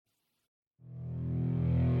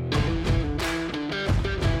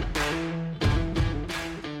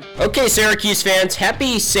Okay, Syracuse fans,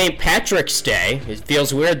 happy St. Patrick's Day. It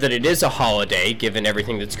feels weird that it is a holiday, given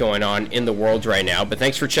everything that's going on in the world right now. But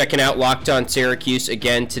thanks for checking out Locked On Syracuse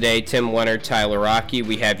again today. Tim Leonard, Tyler Rocky.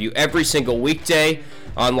 We have you every single weekday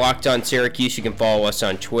on Locked On Syracuse. You can follow us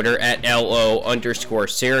on Twitter at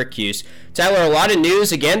LO_Syracuse. Tyler, a lot of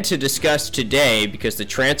news again to discuss today because the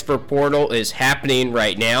transfer portal is happening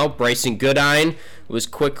right now. Brycen Goodine was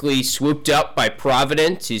quickly swooped up by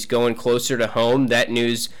Providence. He's going closer to home. That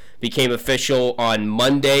news became official on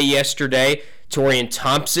Monday yesterday. Torian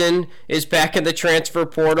Thompson is back in the transfer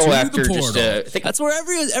portal after just that's where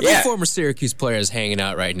every former Syracuse player is hanging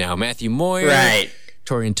out right now. Matthew Moyer, right?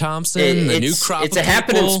 Torian Thompson, the new crop. It's a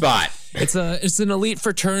happening spot. It's an elite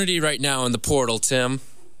fraternity right now in the portal, Tim.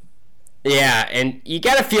 Yeah, and you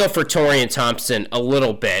got to feel for Torian Thompson a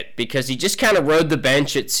little bit because he just kind of rode the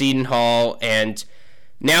bench at Seton Hall, and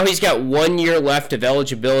now he's got 1 year left of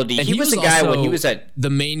eligibility. And he was the guy when he was at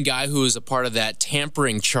the main guy who was a part of that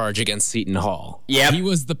tampering charge against Seton Hall. Yeah, he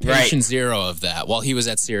was the patient zero of that while he was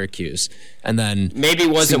at Syracuse, and then maybe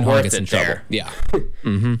wasn't worth it there. Yeah,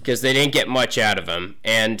 because they didn't get much out of him,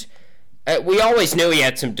 and we always knew he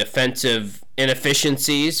had some defensive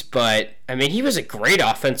inefficiencies, but I mean, he was a great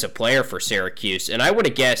offensive player for Syracuse, and I would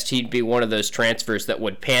have guessed he'd be one of those transfers that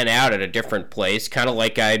would pan out at a different place, kind of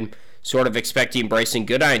like I'd sort of expecting Brycen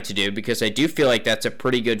Goodine to do, because I do feel like that's a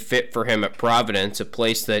pretty good fit for him at Providence, a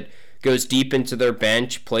place that goes deep into their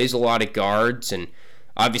bench, plays a lot of guards, and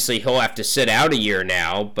obviously he'll have to sit out a year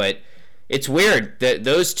now, but it's weird that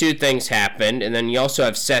those two things happened. And then you also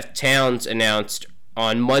have Seth Towns announced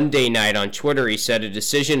on Monday night on Twitter. He said a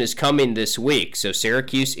decision is coming this week. So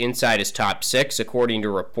Syracuse inside his top six, according to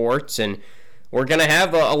reports, and we're going to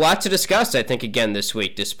have a lot to discuss, I think, again this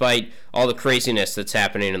week, despite all the craziness that's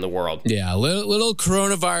happening in the world. Yeah, little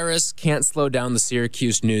coronavirus can't slow down the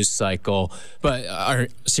Syracuse news cycle. But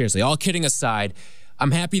seriously, all kidding aside,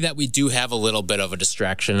 I'm happy that we do have a little bit of a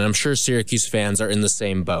distraction, and I'm sure Syracuse fans are in the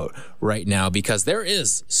same boat right now because there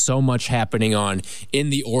is so much happening on in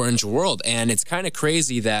the Orange world, and it's kind of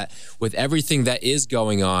crazy that with everything that is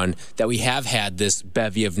going on that we have had this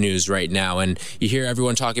bevy of news right now, and you hear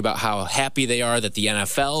everyone talking about how happy they are that the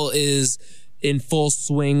NFL is in full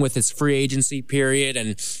swing with its free agency period,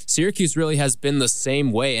 and Syracuse really has been the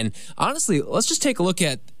same way. And honestly, let's just take a look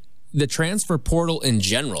at the transfer portal in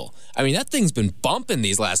general. I mean, that thing's been bumping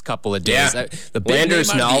these last couple of days. Yeah. The big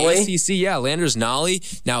Landers Nolley. Landers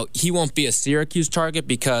Nolley. Now, he won't be a Syracuse target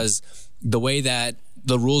because the way that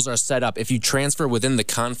the rules are set up, if you transfer within the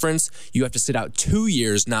conference, you have to sit out 2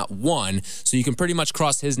 years, not one. So you can pretty much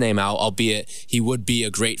cross his name out, albeit he would be a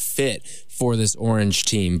great fit for this Orange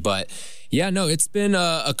team. But yeah, no, it's been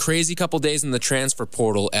a crazy couple days in the transfer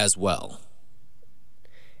portal as well.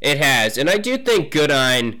 It has. And I do think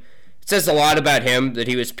Goodine, it says a lot about him that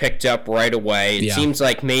he was picked up right away. It seems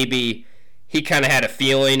like maybe he kind of had a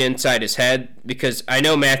feeling inside his head, because I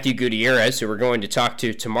know Matthew Gutierrez, who we're going to talk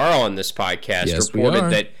to tomorrow on this podcast, reported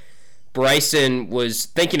that Brycen was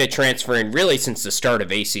thinking of transferring really since the start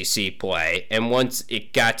of ACC play. And once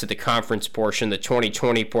it got to the conference portion, the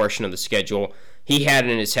 2020 portion of the schedule, he had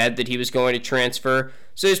in his head that he was going to transfer.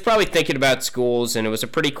 So he was probably thinking about schools, and it was a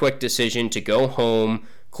pretty quick decision to go home,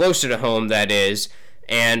 closer to home that is,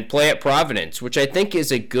 and play at Providence, which I think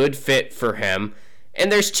is a good fit for him.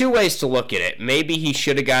 And there's two ways to look at it. Maybe he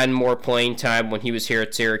should have gotten more playing time when he was here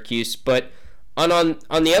at Syracuse, but on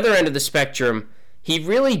the other end of the spectrum, he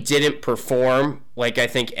really didn't perform like I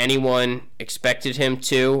think anyone expected him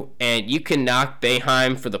to. And you can knock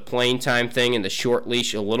Boeheim for the playing time thing and the short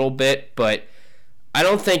leash a little bit, but I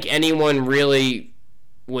don't think anyone really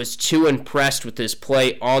was too impressed with his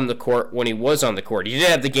play on the court when he was on the court. He did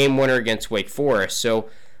have the game winner against Wake Forest, so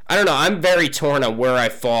I don't know. I'm very torn on where I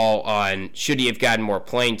fall on should he have gotten more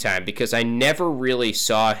playing time, because I never really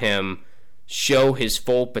saw him show his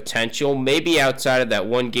full potential. Maybe outside of that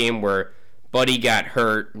one game where Buddy got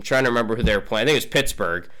hurt. I'm trying to remember who they were playing. I think it was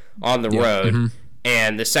Pittsburgh on the road,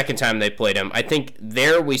 and the second time they played him, I think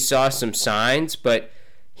there we saw some signs, but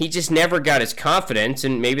he just never got his confidence,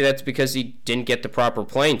 and maybe that's because he didn't get the proper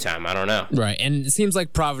playing time. I don't know. Right, and it seems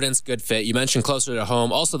like Providence, good fit. You mentioned closer to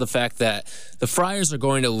home. Also the fact that the Friars are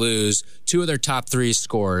going to lose two of their top three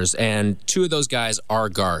scorers, and two of those guys are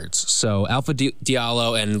guards. So Alpha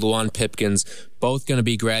Diallo and Luan Pipkins both going to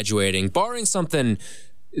be graduating, barring something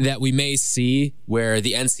that we may see where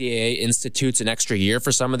the NCAA institutes an extra year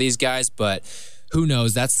for some of these guys, but who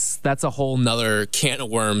knows? That's a whole nother can of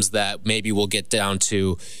worms that maybe we'll get down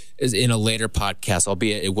to in a later podcast,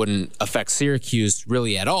 albeit it wouldn't affect Syracuse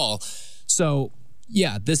really at all. So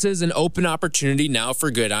Yeah, this is an open opportunity now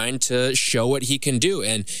for Goodine to show what he can do,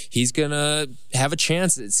 and he's going to have a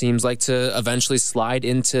chance, it seems like, to eventually slide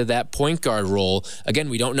into that point guard role. Again,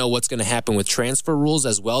 we don't know what's going to happen with transfer rules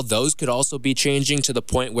as well. Those could also be changing to the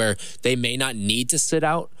point where they may not need to sit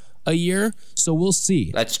out a year, so we'll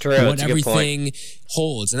see. That's true. What That's everything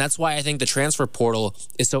holds, and that's why I think the transfer portal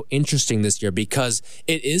is so interesting this year, because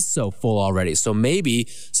it is so full already. So maybe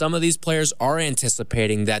some of these players are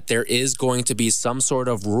anticipating that there is going to be some sort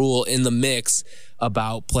of rule in the mix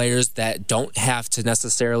about players that don't have to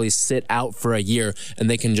necessarily sit out for a year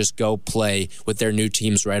and they can just go play with their new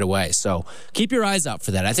teams right away. So keep your eyes out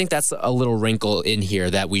for that. I think that's a little wrinkle in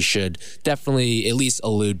here that we should definitely at least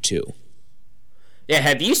allude to. Yeah,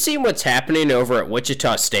 have you seen what's happening over at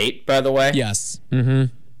Wichita State, by the way? Yes. Mm-hmm.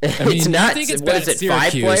 I mean, it's nuts. What is it,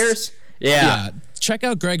 Syracuse. 5 players? Yeah. Check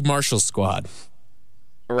out Greg Marshall's squad.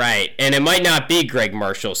 Right, and it might not be Greg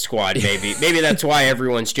Marshall's squad, maybe. Maybe that's why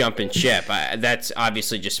everyone's jumping ship. That's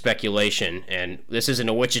obviously just speculation, and this isn't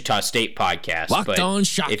a Wichita State podcast. Locked on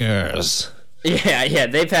Shockers.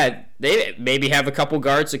 They maybe have a couple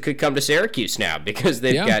guards that could come to Syracuse now because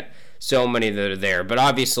they've got so many that are there. But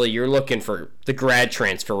obviously you're looking for the grad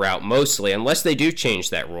transfer route mostly, unless they do change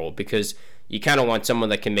that rule, because you kind of want someone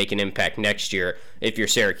that can make an impact next year if you're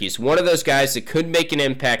Syracuse. One of those guys that could make an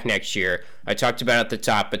impact next year, I talked about at the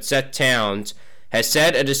top, but Seth Towns has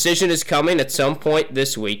said a decision is coming at some point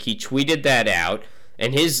this week. He tweeted that out,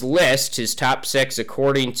 and his list, his top 6,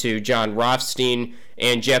 according to John Rothstein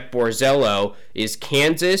and Jeff Borzello, is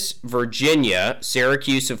Kansas, Virginia,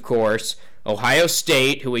 Syracuse, of course, Ohio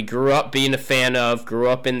State, who he grew up being a fan of, grew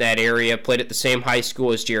up in that area, played at the same high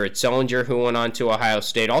school as Jared Sullinger, who went on to Ohio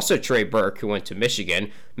State, also Trey Burke, who went to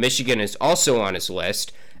Michigan. Michigan is also on his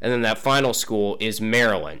list. And then that final school is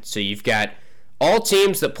Maryland. So you've got all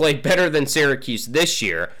teams that played better than Syracuse this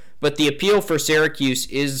year, but the appeal for Syracuse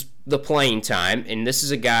is the playing time, and this is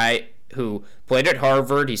a guy who played at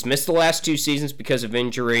Harvard. He's missed the last 2 seasons because of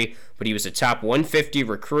injury, but he was a top 150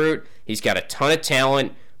 recruit. He's got a ton of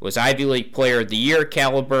talent. Was Ivy League Player of the Year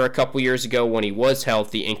caliber a couple years ago when he was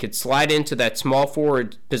healthy, and could slide into that small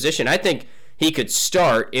forward position. I think he could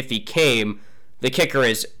start if he came. The kicker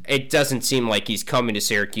is it doesn't seem like he's coming to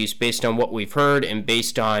Syracuse based on what we've heard and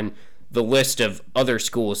based on the list of other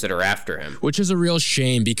schools that are after him. Which is a real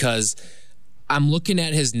shame, because I'm looking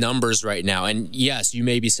at his numbers right now, and yes, you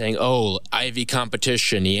may be saying, oh, Ivy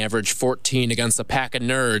competition, he averaged 14 against a pack of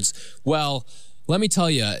nerds. Well, let me tell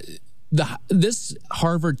you, this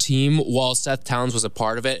Harvard team, while Seth Towns was a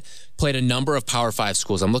part of it, played a number of Power 5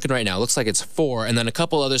 schools. I'm looking right now. It looks like it's 4, and then a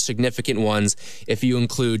couple other significant ones if you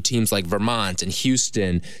include teams like Vermont and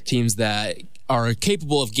Houston, teams that are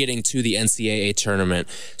capable of getting to the NCAA tournament.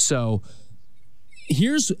 So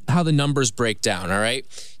here's how the numbers break down, all right?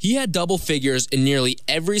 He had double figures in nearly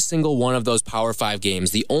every single one of those Power 5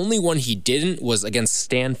 games. The only one he didn't was against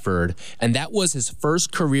Stanford, and that was his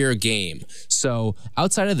first career game. So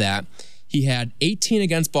outside of that, he had 18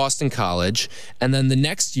 against Boston College, and then the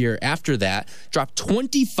next year after that, dropped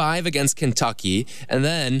 25 against Kentucky, and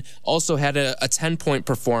then also had a 10-point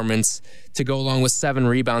performance to go along with 7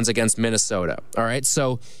 rebounds against Minnesota. All right,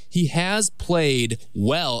 so he has played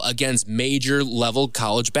well against major-level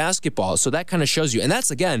college basketball. So that kind of shows you, and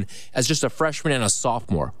that's, again, as just a freshman and a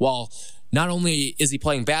sophomore. While not only is he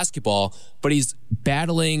playing basketball, but he's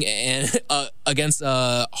battling against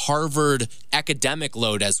a Harvard academic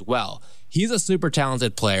load as well. He's a super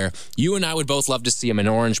talented player. You and I would both love to see him in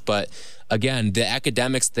Orange, but again, the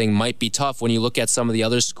academics thing might be tough when you look at some of the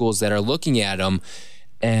other schools that are looking at him,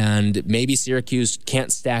 and maybe Syracuse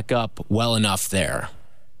can't stack up well enough there.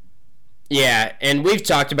 Yeah, and we've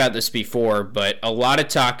talked about this before, but a lot of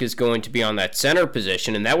talk is going to be on that center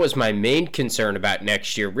position, and that was my main concern about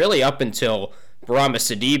next year, really up until Bourama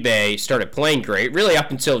Sidibe started playing great, really up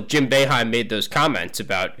until Jim Boeheim made those comments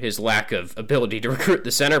about his lack of ability to recruit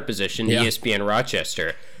the center position, ESPN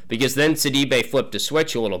Rochester, because then Sidibe flipped a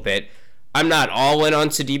switch a little bit. I'm not all in on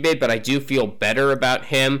Sidibe, but I do feel better about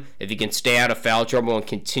him if he can stay out of foul trouble and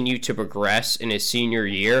continue to progress in his senior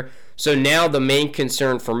year. So now the main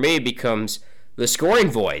concern for me becomes the scoring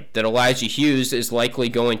void that Elijah Hughes is likely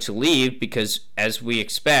going to leave because, as we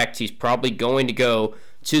expect, he's probably going to go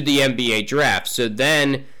to the NBA draft. So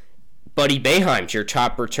then Buddy Boeheim's your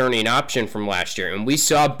top returning option from last year. And we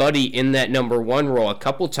saw Buddy in that number 1 role a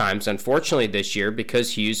couple times, unfortunately, this year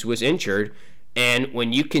because Hughes was injured. And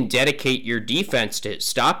when you can dedicate your defense to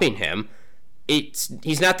stopping him,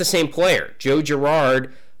 he's not the same player. Joe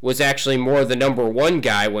Girard was actually more the number 1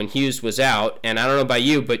 guy when Hughes was out. And I don't know about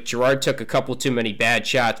you, but Girard took a couple too many bad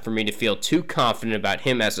shots for me to feel too confident about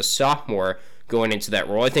him as a sophomore going into that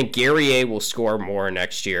role. I think Guerrier will score more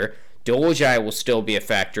next year. Dolezaj will still be a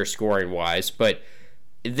factor scoring-wise, but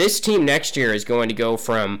this team next year is going to go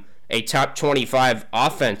from a top 25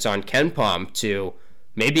 offense on KenPom to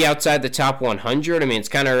maybe outside the top 100. I mean, it's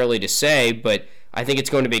kind of early to say, but I think it's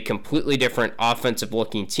going to be a completely different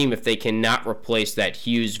offensive-looking team if they cannot replace that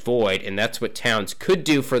Hughes void, and that's what Towns could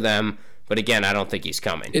do for them. But again, I don't think he's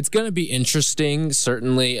coming. It's going to be interesting,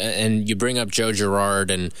 certainly, and you bring up Joe Girard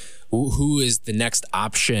and who is the next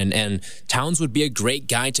option, and Towns would be a great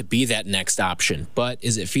guy to be that next option. But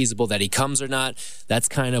is it feasible that he comes or not? That's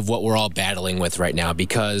kind of what we're all battling with right now,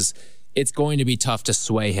 because it's going to be tough to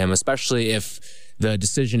sway him, especially if the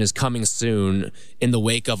decision is coming soon in the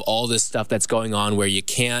wake of all this stuff that's going on where you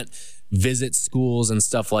can't visit schools and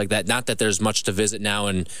stuff like that. Not that there's much to visit now,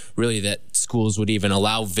 and really that schools would even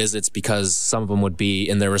allow visits because some of them would be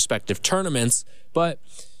in their respective tournaments. But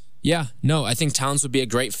yeah, no, I think Towns would be a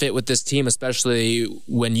great fit with this team, especially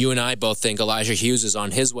when you and I both think Elijah Hughes is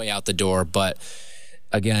on his way out the door. But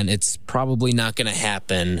again, it's probably not going to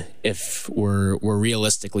happen if we're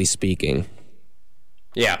realistically speaking.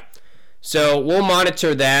 Yeah. So we'll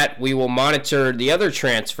monitor that. We will monitor the other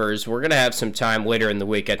transfers. We're going to have some time later in the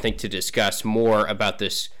week, I think, to discuss more about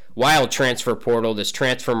this wild transfer portal, this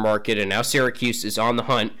transfer market, and how Syracuse is on the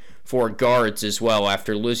hunt for guards as well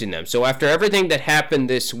after losing them. So after everything that happened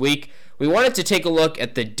this week, we wanted to take a look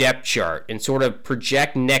at the depth chart and sort of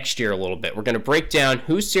project next year a little bit. We're going to break down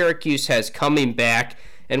who Syracuse has coming back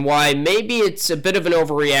and why maybe it's a bit of an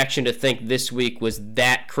overreaction to think this week was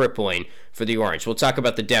that crippling for the Orange. We'll talk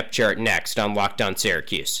about the depth chart next on Locked On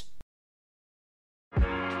Syracuse.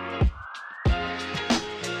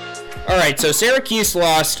 All right, so Syracuse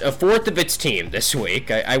lost a fourth of its team this week.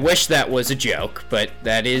 I wish that was a joke, but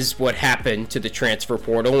that is what happened to the transfer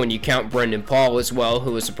portal when you count Brendan Paul as well,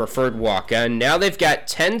 who was a preferred walk-on. Now they've got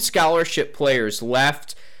 10 scholarship players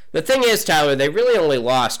left. The thing is, Tyler, they really only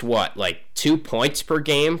lost, like 2 points per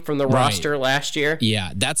game from the roster last year?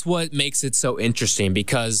 Yeah, that's what makes it so interesting,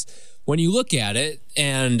 because when you look at it,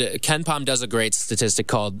 and KenPom does a great statistic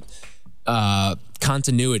called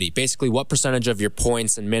continuity, basically what percentage of your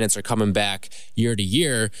points and minutes are coming back year to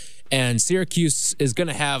year, and Syracuse is going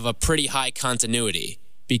to have a pretty high continuity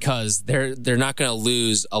because they're not going to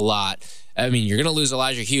lose a lot. I mean, you're going to lose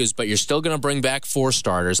Elijah Hughes, but you're still going to bring back 4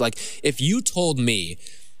 starters. Like, if you told me,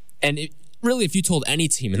 and if you told any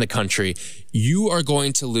team in the country, you are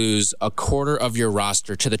going to lose a quarter of your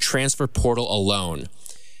roster to the transfer portal alone,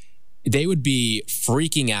 they would be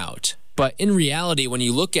freaking out. But in reality, when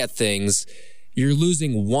you look at things, you're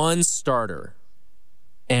losing 1 starter,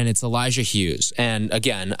 and it's Elijah Hughes. And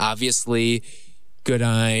again, obviously,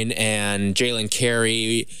 Goodine and Jalen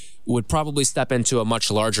Carey would probably step into a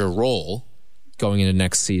much larger role going into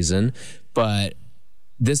next season. But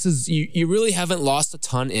this is, you really haven't lost a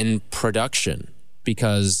ton in production,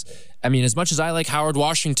 because, I mean, as much as I like Howard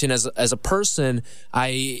Washington as a person,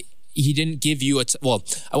 he didn't give you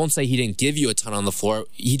I won't say he didn't give you a ton on the floor.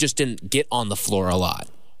 He just didn't get on the floor a lot.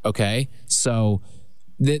 Okay. So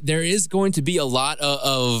there is going to be a lot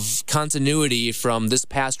of continuity from this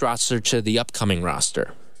past roster to the upcoming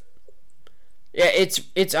roster. Yeah.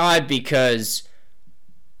 It's odd because,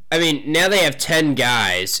 I mean, now they have 10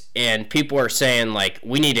 guys and people are saying like,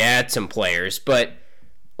 we need to add some players, but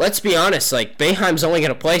let's be honest, like Boeheim's only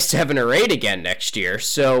going to play 7 or 8 again next year.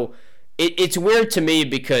 So it's weird to me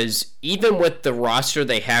because even with the roster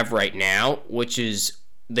they have right now, which is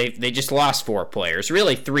they just lost 4 players,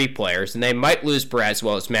 really 3 players, and they might lose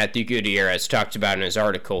Braswell, as Matthew Gutierrez talked about in his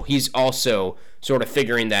article. He's also sort of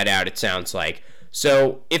figuring that out, it sounds like.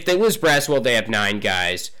 So if they lose Braswell, they have 9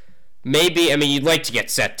 guys. Maybe, I mean, you'd like to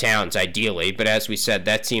get Seth Towns ideally, but as we said,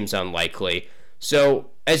 that seems unlikely.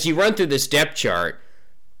 So as you run through this depth chart,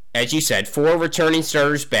 as you said, 4 returning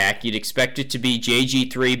starters back. You'd expect it to be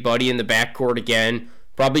JG3, Buddy in the backcourt again.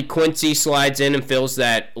 Probably Quincy slides in and fills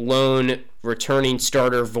that lone returning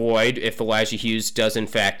starter void if Elijah Hughes does in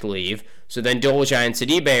fact leave. So then Dolezaj and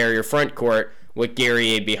Sidibe are your front court with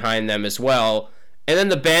Guerrier behind them as well. And then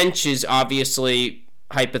the bench is obviously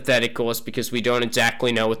hypothetical because we don't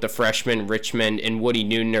exactly know what the freshmen Richmond and Woody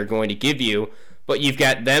Newton are going to give you. But you've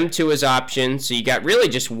got them 2 as options, so you got really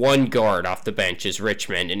just 1 guard off the bench as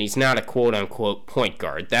Richmond, and he's not a quote-unquote point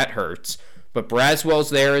guard. That hurts. But Braswell's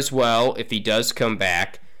there as well if he does come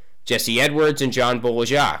back. Jesse Edwards and John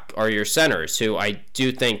Dolezaj are your centers, who I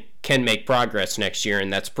do think can make progress next year,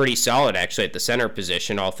 and that's pretty solid, actually, at the center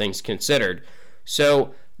position, all things considered.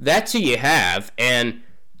 So that's who you have, and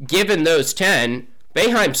given those 10,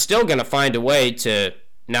 Boeheim's still going to find a way to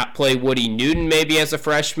not play Woody Newton maybe as a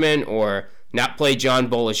freshman, or not play John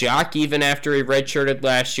Bolajak even after he redshirted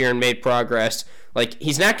last year and made progress. Like,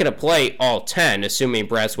 he's not going to play all 10, assuming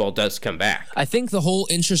Braswell does come back. I think the whole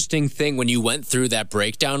interesting thing when you went through that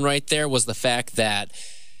breakdown right there was the fact that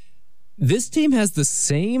this team has the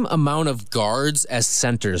same amount of guards as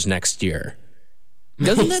centers next year.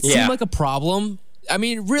 Doesn't that seem like a problem? I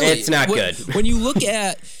mean, really, it's not good. When you look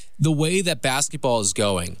at the way that basketball is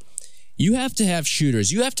going, you have to have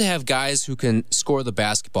shooters. You have to have guys who can score the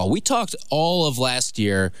basketball. We talked all of last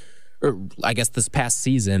year, or I guess this past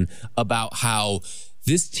season, about how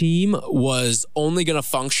this team was only going to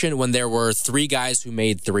function when there were 3 guys who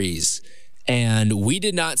made threes. And we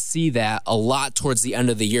did not see that a lot towards the end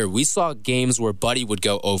of the year. We saw games where Buddy would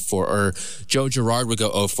go 0-4, or Joe Girard would go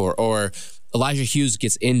 0-4, or Elijah Hughes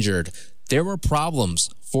gets injured. There were problems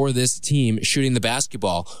for this team shooting the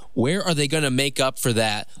basketball. Where are they going to make up for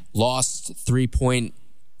that lost 3-point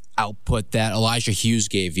output that Elijah Hughes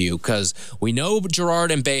gave you? Because we know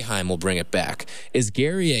Girard and Boeheim will bring it back. Is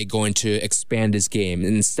Guerrier going to expand his game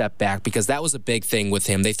and step back? Because that was a big thing with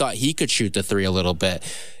him. They thought he could shoot the 3 a little bit.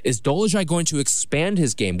 Is Dolezaj going to expand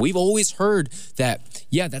his game? We've always heard that,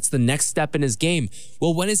 that's the next step in his game.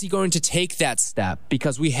 Well, when is he going to take that step?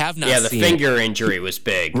 Because we have not seen the finger injury was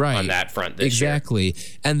big on that front this year. Exactly.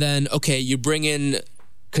 And then, you bring in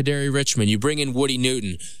Kadary Richmond, you bring in Woody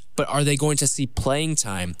Newton, but are they going to see playing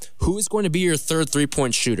time? Who is going to be your third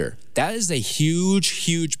 3-point shooter? That is a huge,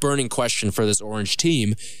 huge burning question for this Orange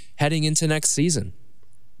team heading into next season.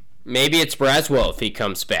 Maybe it's Braswell if he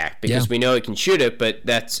comes back, because we know he can shoot it, but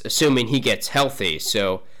that's assuming he gets healthy.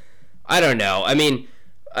 So, I don't know. I mean,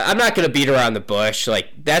 I'm not going to beat around the bush. Like,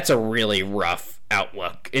 that's a really rough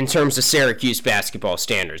outlook in terms of Syracuse basketball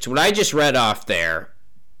standards. What I just read off there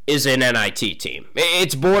is an NIT team.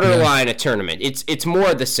 It's borderline a tournament. It's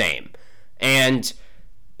more the same. And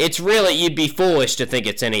it's really, you'd be foolish to think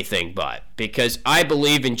it's anything but, because I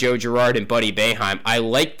believe in Joe Girard and Buddy Boeheim. I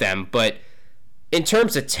like them, but in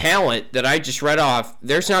terms of talent that I just read off,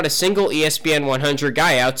 there's not a single ESPN 100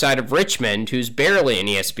 guy outside of Richmond who's barely an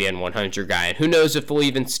ESPN 100 guy, and who knows if he'll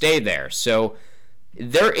even stay there. So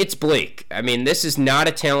it's bleak. I mean, this is not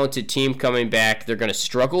a talented team coming back. They're going to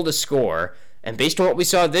struggle to score. And based on what we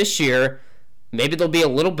saw this year, maybe they'll be a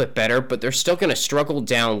little bit better, but they're still going to struggle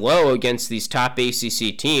down low against these top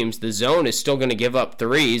ACC teams. The zone is still going to give up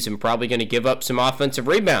threes and probably going to give up some offensive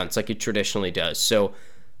rebounds like it traditionally does. So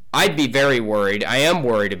I'd be very worried. I am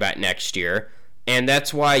worried about next year, and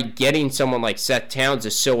that's why getting someone like Seth Towns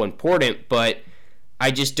is so important, but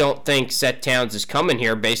I just don't think Seth Towns is coming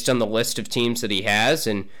here based on the list of teams that he has,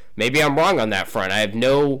 and maybe I'm wrong on that front. I have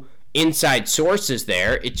no inside sources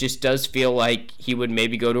there. It just does feel like he would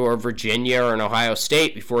maybe go to a Virginia or an Ohio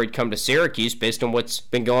State before he'd come to Syracuse based on what's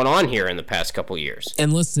been going on here in the past couple years.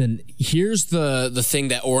 And listen, here's the thing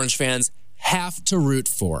that Orange fans have to root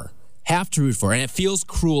for. And it feels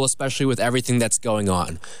cruel, especially with everything that's going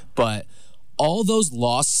on. But all those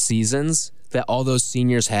lost seasons that all those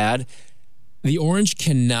seniors had, the Orange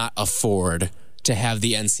cannot afford to have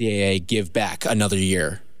the NCAA give back another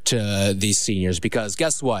year to these seniors, because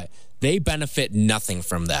guess what? They benefit nothing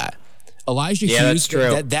from that. Elijah Hughes,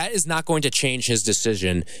 that is not going to change his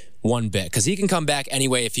decision one bit, because he can come back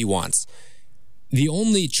anyway if he wants. The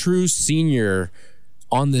only true senior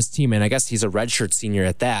on this team, and I guess he's a redshirt senior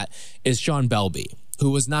at that, is Sean Belby, who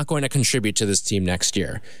was not going to contribute to this team next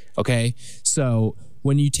year. Okay? So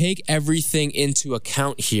when you take everything into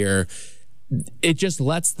account here, it just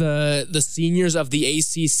lets the seniors of the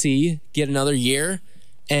ACC get another year,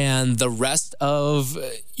 and the rest of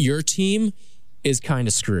your team is kind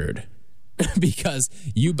of screwed because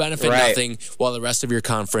you benefit nothing while the rest of your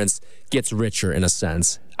conference gets richer in a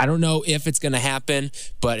sense. I don't know if it's going to happen,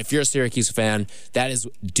 but if you're a Syracuse fan, that is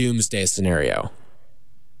doomsday scenario.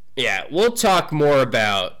 Yeah, we'll talk more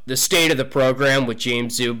about the state of the program with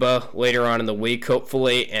James Zuba later on in the week,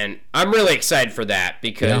 hopefully, and I'm really excited for that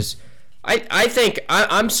because I think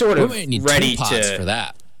I'm sort of ready to for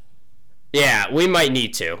that. Yeah, we might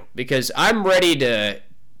need to, because I'm ready to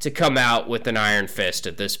come out with an iron fist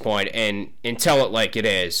at this point and tell it like it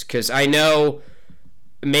is, because I know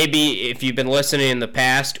maybe if you've been listening in the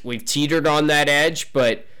past, we've teetered on that edge,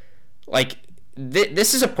 but like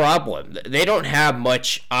this is a problem. They don't have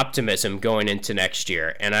much optimism going into next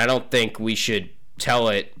year, and I don't think we should tell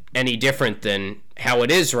it any different than how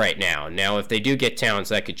it is right now. Now, if they do get Towns,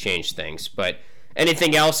 that could change things, but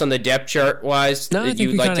anything else on the depth chart wise that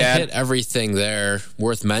you'd like to add? Hit everything there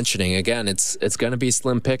worth mentioning. Again, it's going to be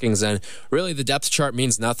slim pickings, and really the depth chart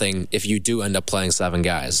means nothing if you do end up playing 7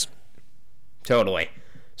 guys. Totally.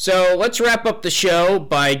 So let's wrap up the show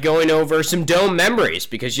by going over some Dome memories,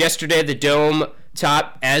 because yesterday the Dome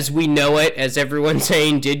top as we know it, as everyone's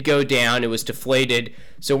saying, did go down. It was deflated.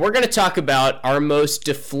 So we're going to talk about our most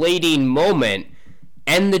deflating moment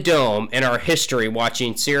and the Dome in our history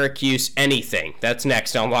watching Syracuse anything. That's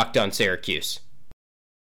next on Locked On Syracuse.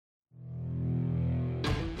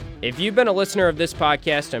 If you've been a listener of this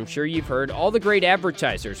podcast, I'm sure you've heard all the great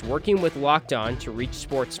advertisers working with Locked On to reach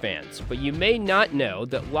sports fans. But you may not know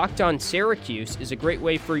that Locked On Syracuse is a great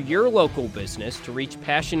way for your local business to reach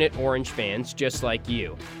passionate Orange fans just like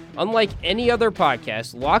you. Unlike any other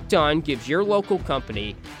podcast, Locked On gives your local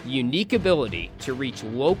company the unique ability to reach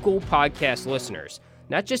local podcast listeners.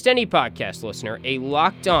 Not just any podcast listener, a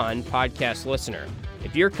Locked On podcast listener.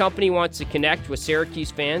 If your company wants to connect with Syracuse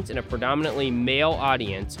fans in a predominantly male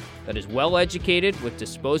audience that is well-educated with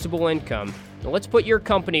disposable income, then let's put your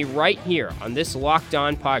company right here on this Locked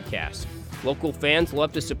On podcast. Local fans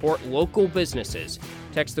love to support local businesses.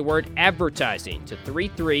 Text the word advertising to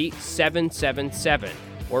 33777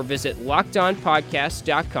 or visit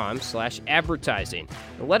LockedOnPodcast.com/advertising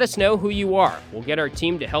and let us know who you are. We'll get our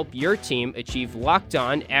team to help your team achieve Locked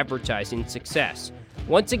On advertising success.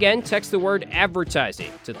 Once again, text the word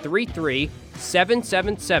advertising to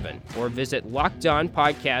 33777 or visit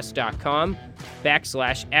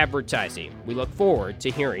LockedOnPodcast.com/advertising. We look forward to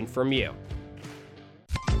hearing from you.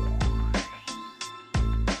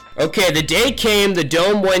 Okay, the day came, the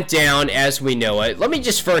Dome went down as we know it. Let me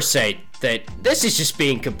just first say that this is just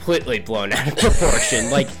being completely blown out of proportion.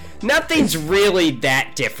 Like, nothing's really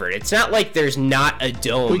that different. It's not like there's not a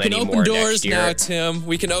Dome anymore. We can open doors now, Tim.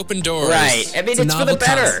 We can open doors. Right. I mean, it's for the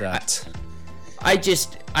better. I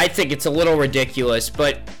think it's a little ridiculous,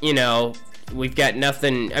 but, you know, we've got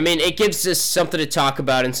nothing. I mean, it gives us something to talk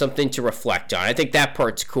about and something to reflect on. I think that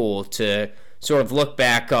part's cool, to sort of look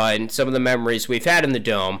back on some of the memories we've had in the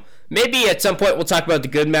Dome. Maybe at some point we'll talk about the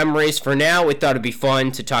good memories. For now, we thought it'd be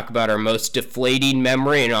fun to talk about our most deflating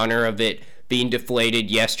memory in honor of it being deflated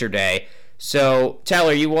yesterday. So,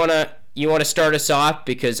 Tyler, you wanna start us off?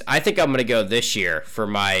 Because I think I'm gonna go this year for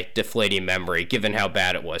my deflating memory, given how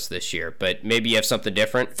bad it was this year. But maybe you have something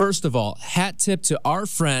different. First of all, hat tip to our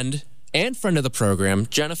friend and friend of the program,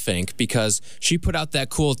 Jenna Fink, because she put out that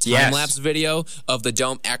cool time-lapse video of the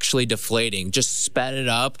Dome actually deflating. Just sped it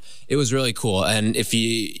up. It was really cool. And if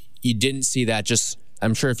you didn't see that,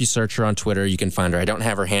 I'm sure if you search her on Twitter, you can find her. I don't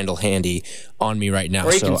have her handle handy on me right now,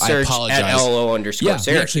 or you so can search I apologize. At LO_Syracuse.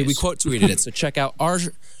 Yeah, actually, we quote tweeted it. So check out our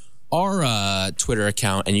Twitter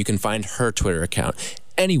account, and you can find her Twitter account.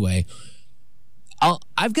 Anyway,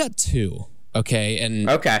 I've got two, okay? And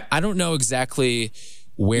I don't know exactly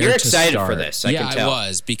where You're to excited start. for this, I can tell. I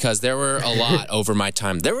was, because there were a lot over my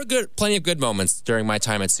time. There were plenty of good moments during my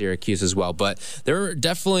time at Syracuse as well, but there were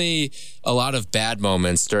definitely a lot of bad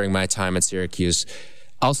moments during my time at Syracuse.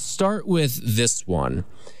 I'll start with this one,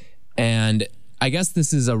 and I guess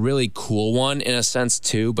this is a really cool one in a sense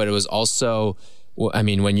too, but it was also, I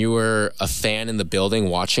mean, when you were a fan in the building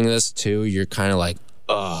watching this too, you're kind of like,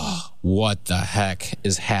 ugh, what the heck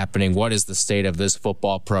is happening? What is the state of this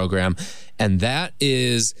football program? And that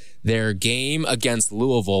is their game against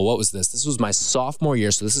Louisville. What was this? This was my sophomore year,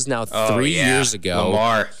 so this is now 3 years ago.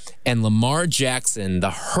 Lamar. And Lamar Jackson, the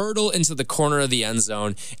hurdle into the corner of the end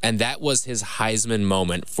zone, and that was his Heisman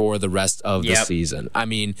moment for the rest of the season. I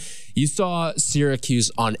mean, you saw Syracuse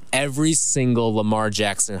on every single Lamar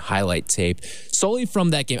Jackson highlight tape solely from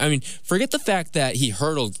that game. I mean, forget the fact that he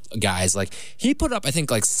hurdled guys. Like, he put up, I think,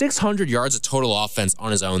 like 600 yards of total offense on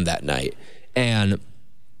his own that night. And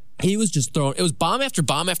he was just throwing, it was bomb after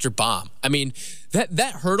bomb after bomb. I mean,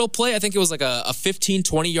 that hurdle play, I think it was like a 15,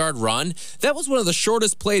 20-yard run. That was one of the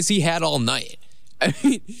shortest plays he had all night. I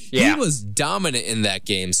mean, he was dominant in that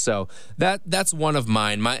game. So that's one of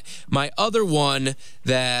mine. My other one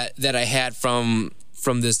that I had from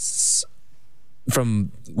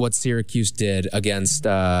what Syracuse did against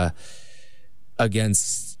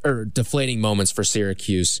deflating moments for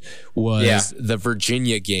Syracuse was the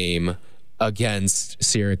Virginia game against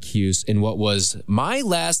Syracuse in what was my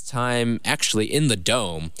last time actually in the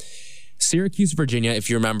Dome. Syracuse, Virginia, if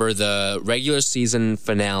you remember the regular season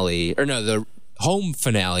finale, or no, the home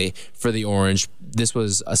finale for the Orange. This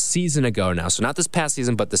was a season ago now, so not this past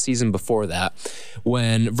season, but the season before that,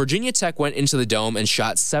 when Virginia Tech went into the Dome and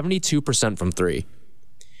shot 72% from three.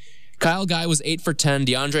 Kyle Guy was 8 for 10,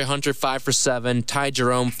 DeAndre Hunter 5 for 7, Ty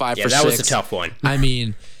Jerome 5 for 6. Yeah, that was a tough one. I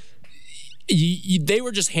mean, they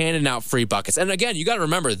were just handing out free buckets. And again, you got to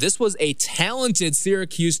remember, this was a talented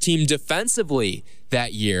Syracuse team defensively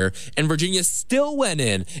that year, and Virginia still went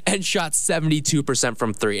in and shot 72%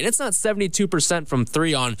 from three. And it's not 72% from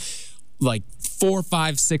three on like 4,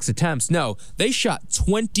 5, 6 attempts. No, they shot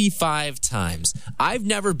 25 times. I've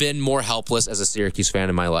never been more helpless as a Syracuse fan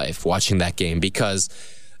in my life watching that game because,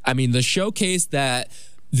 I mean, the showcase that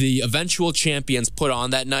the eventual champions put on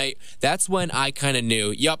that night, that's when I kind of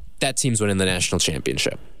knew, yep, that team's winning the national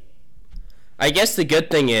championship. I guess the good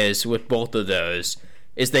thing is with both of those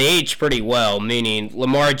is they aged pretty well, meaning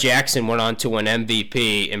Lamar Jackson went on to win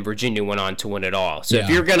MVP and Virginia went on to win it all. So if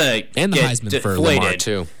you're going to get Heisman deflated, for Lamar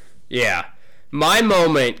too. Yeah. My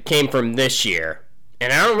moment came from this year,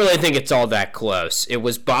 and I don't really think it's all that close. It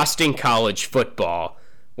was Boston College football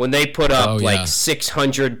when they put up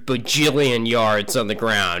 600 bajillion yards on the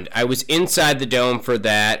ground. I was inside the dome for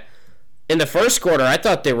that. In the first quarter, I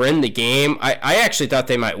thought they were in the game. I actually thought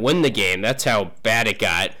they might win the game. That's how bad it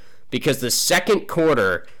got, because the second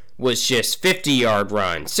quarter was just 50-yard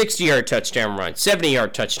run, 60-yard touchdown run,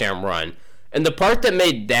 70-yard touchdown run. And the part that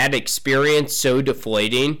made that experience so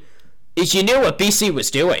deflating is you knew what BC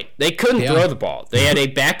was doing. They couldn't throw the ball. They had a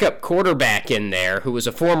backup quarterback in there who was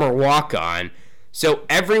a former walk-on. So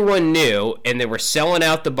everyone knew, and they were selling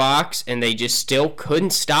out the box, and they just still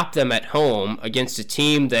couldn't stop them at home against a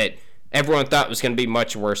team that everyone thought was going to be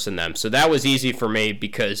much worse than them. So that was easy for me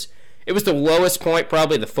because it was the lowest point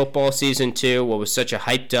probably the football season too, what was such a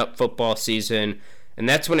hyped-up football season, and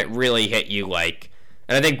that's when it really hit you like.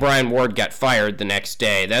 And I think Brian Ward got fired the next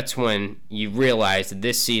day. That's when you realize that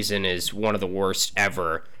this season is one of the worst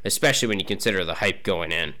ever, especially when you consider the hype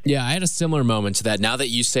going in. Yeah, I had a similar moment to that. Now that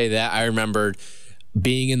you say that, I remembered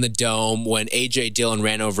being in the Dome when A.J. Dillon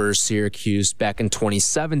ran over Syracuse back in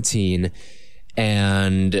 2017,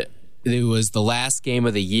 and it was the last game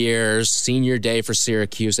of the year, senior day for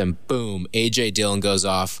Syracuse, and boom, A.J. Dillon goes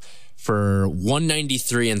off for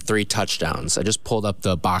 193 and 3 touchdowns. I just pulled up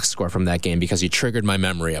the box score from that game because he triggered my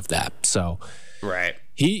memory of that. So right.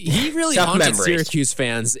 He really haunted Syracuse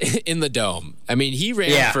fans in the Dome. I mean, he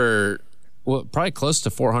ran for probably close to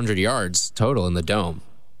 400 yards total in the Dome.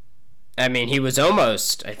 I mean, he was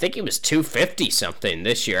almost, I think he was 250 something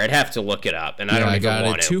this year. I'd have to look it up, and I don't even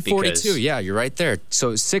want to. 242. Yeah, you're right there.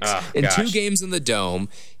 So 2 games in the Dome,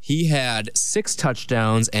 he had 6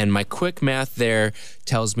 touchdowns, and my quick math there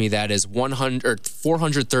tells me that is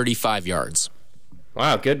 435 yards.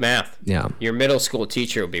 Wow, good math. Yeah. Your middle school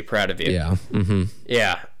teacher would be proud of you. Yeah. Mm-hmm.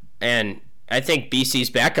 Yeah, and I think BC's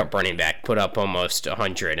backup running back put up almost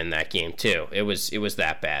 100 in that game too. It was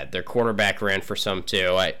that bad. Their quarterback ran for some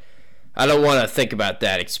too. I don't want to think about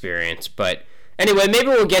that experience, but anyway, maybe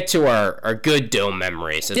we'll get to our good Dome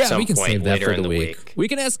memories at some point later in the week. We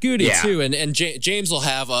can ask Goody too, and James will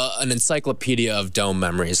have an encyclopedia of Dome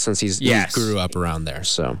memories since he grew up around there.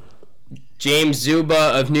 So James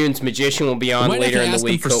Zuba of Noon's Magician will be on later in the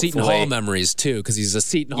week. For Seton Hall memories too, because he's a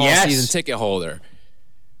Seton Hall season ticket holder.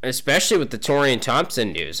 Especially with the Torian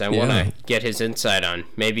Thompson news. I want to get his insight on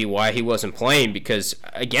maybe why he wasn't playing because,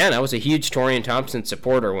 again, I was a huge Torian Thompson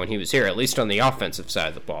supporter when he was here, at least on the offensive side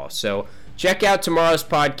of the ball. So check out tomorrow's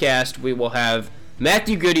podcast. We will have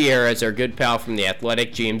Matthew Gutierrez, our good pal from The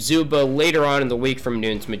Athletic, James Zuba, later on in the week from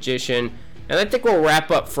Noon's Magician. And I think we'll wrap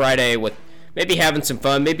up Friday with maybe having some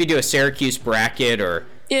fun, maybe do a Syracuse bracket or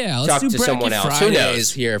talk to someone else. Who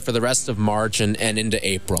knows? Here for the rest of March and into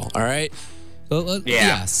April, all right?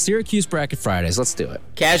 Syracuse Bracket Fridays. Let's do it.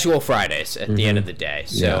 Casual Fridays at the end of the day.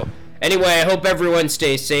 So anyway, I hope everyone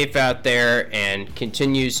stays safe out there and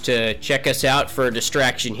continues to check us out for a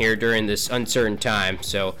distraction here during this uncertain time.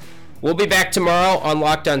 So we'll be back tomorrow on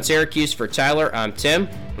Locked on Syracuse. For Tyler, I'm Tim,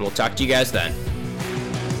 and we'll talk to you guys then.